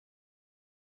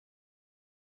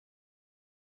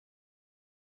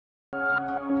Sun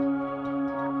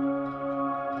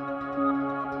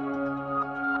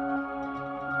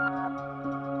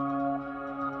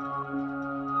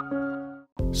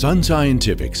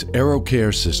Scientific's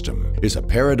AeroCare System is a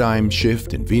paradigm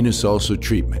shift in venous ulcer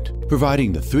treatment,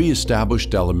 providing the three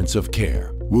established elements of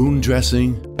care: wound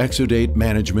dressing, exudate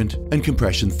management, and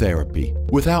compression therapy,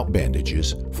 without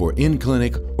bandages, for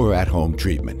in-clinic or at-home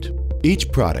treatment.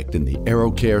 Each product in the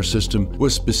AeroCare system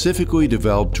was specifically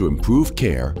developed to improve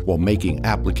care while making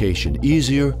application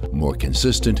easier, more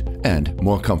consistent, and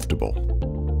more comfortable.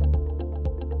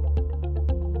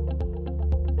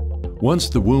 Once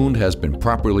the wound has been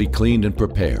properly cleaned and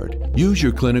prepared, use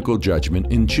your clinical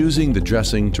judgment in choosing the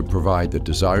dressing to provide the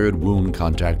desired wound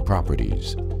contact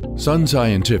properties. Sun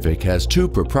Scientific has two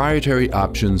proprietary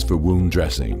options for wound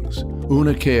dressings: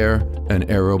 UnnaCare and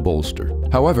AeroBolster.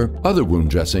 However, other wound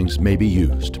dressings may be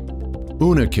used.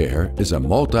 UnnaCare is a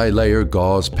multi-layer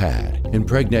gauze pad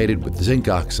impregnated with zinc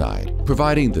oxide,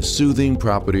 providing the soothing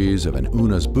properties of an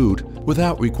Unna's boot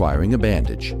without requiring a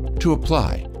bandage. To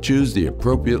apply, choose the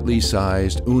appropriately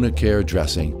sized UnnaCare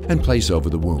dressing and place over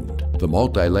the wound. The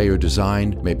multi-layer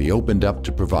design may be opened up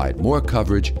to provide more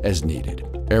coverage as needed.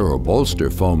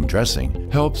 AeroBolster foam dressing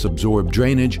helps absorb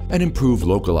drainage and improve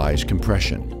localized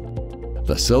compression.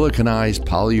 The siliconized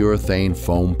polyurethane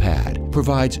foam pad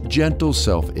provides gentle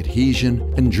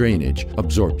self-adhesion and drainage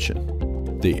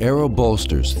absorption. The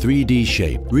AeroBolster's 3D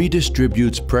shape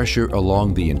redistributes pressure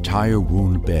along the entire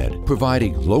wound bed,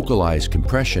 providing localized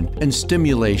compression and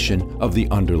stimulation of the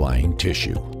underlying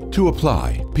tissue. To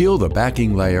apply, peel the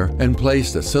backing layer and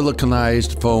place the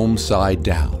siliconized foam side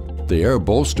down. The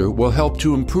AeroBolster will help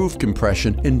to improve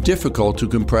compression in difficult to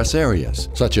compress areas,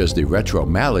 such as the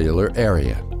retromalleolar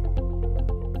area.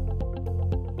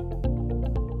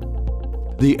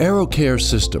 The AeroCare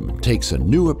system takes a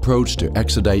new approach to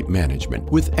Exudate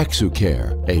Management with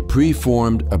ExuCare, a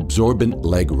preformed absorbent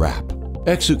leg wrap.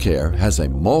 ExuCare has a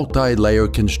multi-layer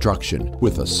construction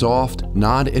with a soft,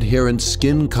 non-adherent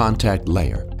skin contact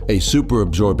layer, a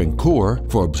super-absorbent core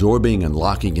for absorbing and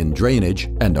locking in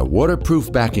drainage, and a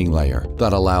waterproof backing layer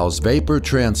that allows vapor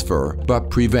transfer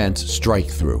but prevents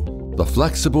strike-through. The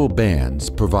flexible bands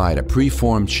provide a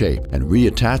preformed shape, and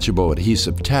reattachable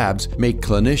adhesive tabs make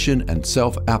clinician and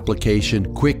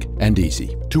self-application quick and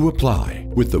easy. To apply,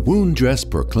 with the wound dress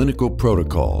per clinical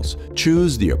protocols,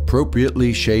 choose the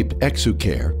appropriately shaped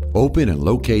ExuCare, open and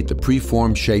locate the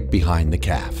preformed shape behind the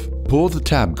calf. Pull the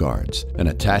tab guards and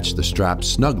attach the straps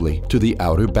snugly to the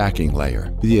outer backing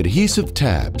layer. The adhesive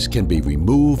tabs can be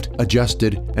removed,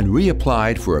 adjusted, and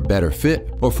reapplied for a better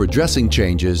fit or for dressing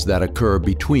changes that occur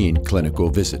between clinical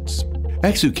visits.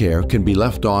 ExuCare can be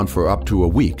left on for up to a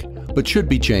week, but should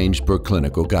be changed per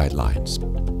clinical guidelines.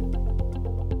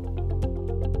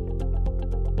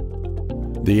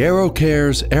 The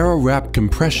AeroCare's Aero-Wrap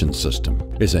compression system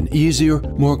is an easier,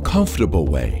 more comfortable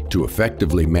way to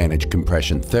effectively manage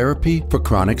compression therapy for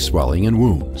chronic swelling and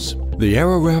wounds. The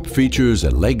Aero-Wrap features a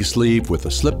leg sleeve with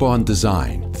a slip-on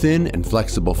design, thin and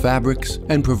flexible fabrics,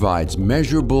 and provides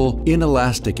measurable,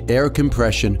 inelastic air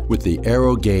compression with the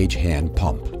Aero-Gauge hand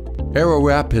pump.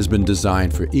 Aero-Wrap has been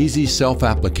designed for easy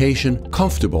self-application,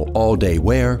 comfortable all-day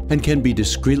wear, and can be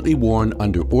discreetly worn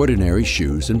under ordinary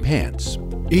shoes and pants.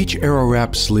 Each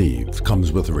Aero-Wrap sleeve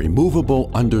comes with a removable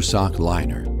undersock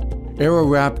liner.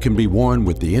 Aero-Wrap can be worn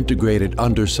with the integrated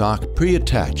undersock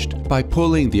pre-attached by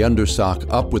pulling the undersock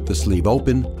up with the sleeve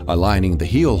open, aligning the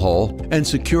heel hole, and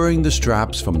securing the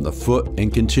straps from the foot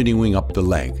and continuing up the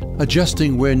leg,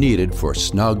 adjusting where needed for a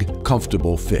snug,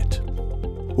 comfortable fit.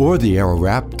 Or the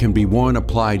Aero-Wrap can be worn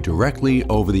applied directly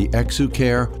over the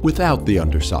ExuCare without the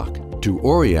undersock. To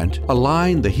orient,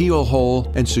 align the heel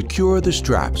hole and secure the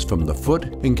straps from the foot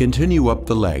and continue up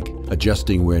the leg,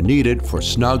 adjusting where needed for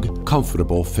snug,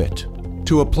 comfortable fit.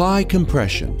 To apply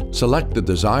compression, select the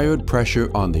desired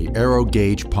pressure on the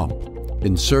Aero-Gauge pump.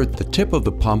 Insert the tip of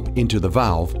the pump into the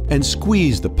valve and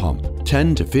squeeze the pump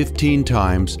 10 to 15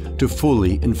 times to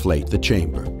fully inflate the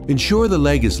chamber. Ensure the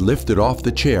leg is lifted off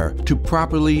the chair to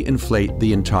properly inflate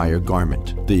the entire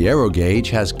garment. The Aero-Gauge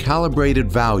has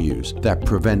calibrated values that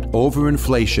prevent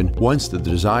overinflation once the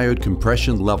desired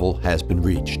compression level has been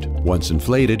reached. Once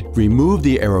inflated, remove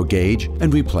the Aero-Gauge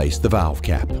and replace the valve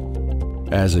cap.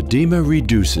 As edema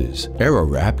reduces,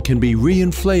 Aero-Wrap can be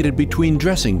reinflated between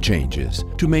dressing changes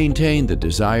to maintain the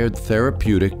desired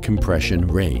therapeutic compression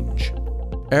range.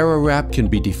 Aero-Wrap can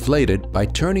be deflated by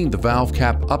turning the valve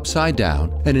cap upside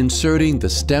down and inserting the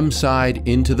stem side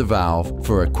into the valve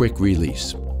for a quick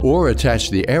release. Or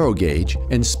attach the Aero-Gauge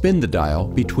and spin the dial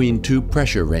between two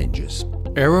pressure ranges.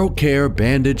 AeroCare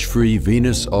Bandage-Free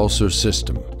Venous Ulcer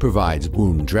System provides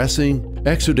wound dressing,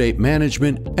 exudate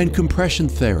management, and compression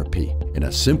therapy in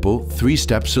a simple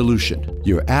 3-step solution.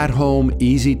 Your at-home,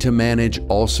 easy-to-manage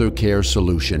ulcer care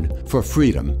solution for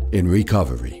freedom in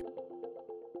recovery.